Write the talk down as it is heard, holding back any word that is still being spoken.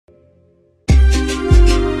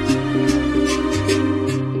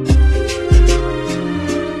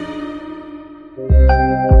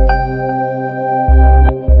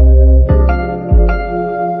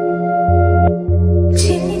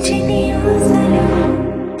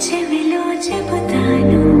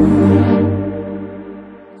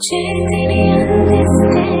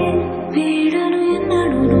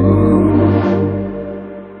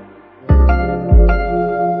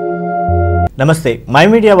నమస్తే my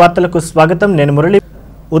media వార్తలకు స్వాగతం. నేను మురళి.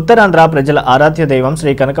 ఉత్తరాంధ్ర ప్రజల ఆరాధ్య దైవం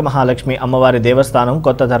శ్రీ కనకమహాలక్ష్మి అమ్మవారి దేవస్థానం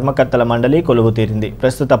కొత్త ధర్మకర్తల మండలి కొలువు తీరింది.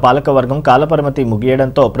 ప్రస్తుత పాలకవర్గం కాలపరిమితి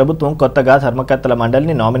ముగియడంతో ప్రభుత్వం కొత్తగా ధర్మకర్తల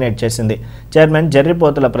మండలిని నామినేట్ చేసింది. చైర్మన్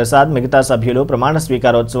జర్రిపోతుల ప్రసాద్ మిగతా సభ్యులు ప్రమాణ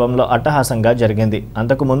స్వీకారోత్సవంలో అట్టహాసంగా జరిగింది.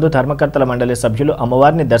 అంతకుముందు ధర్మకర్తల మండలి సభ్యులు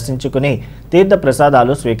అమ్మవారిని దర్శించుకుని తీర్థ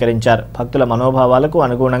ప్రసాదాలు స్వీకరించారు. భక్తుల మనోభావాలకు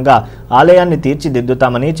అనుగుణంగా ఆలయాన్ని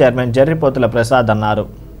తీర్చిదిద్దుతామని చైర్మన్ జర్రిపోతుల ప్రసాద్ అన్నారు.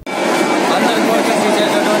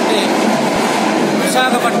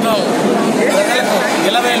 విశాఖపట్నం ప్రజలకు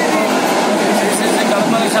నిలవేల్పు శ్రీ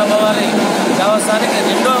కనకమహ అమ్మవారి దేవస్థానానికి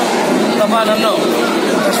రెండో ప్రమాణంలో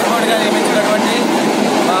కష్టపడిగా నియమించినటువంటి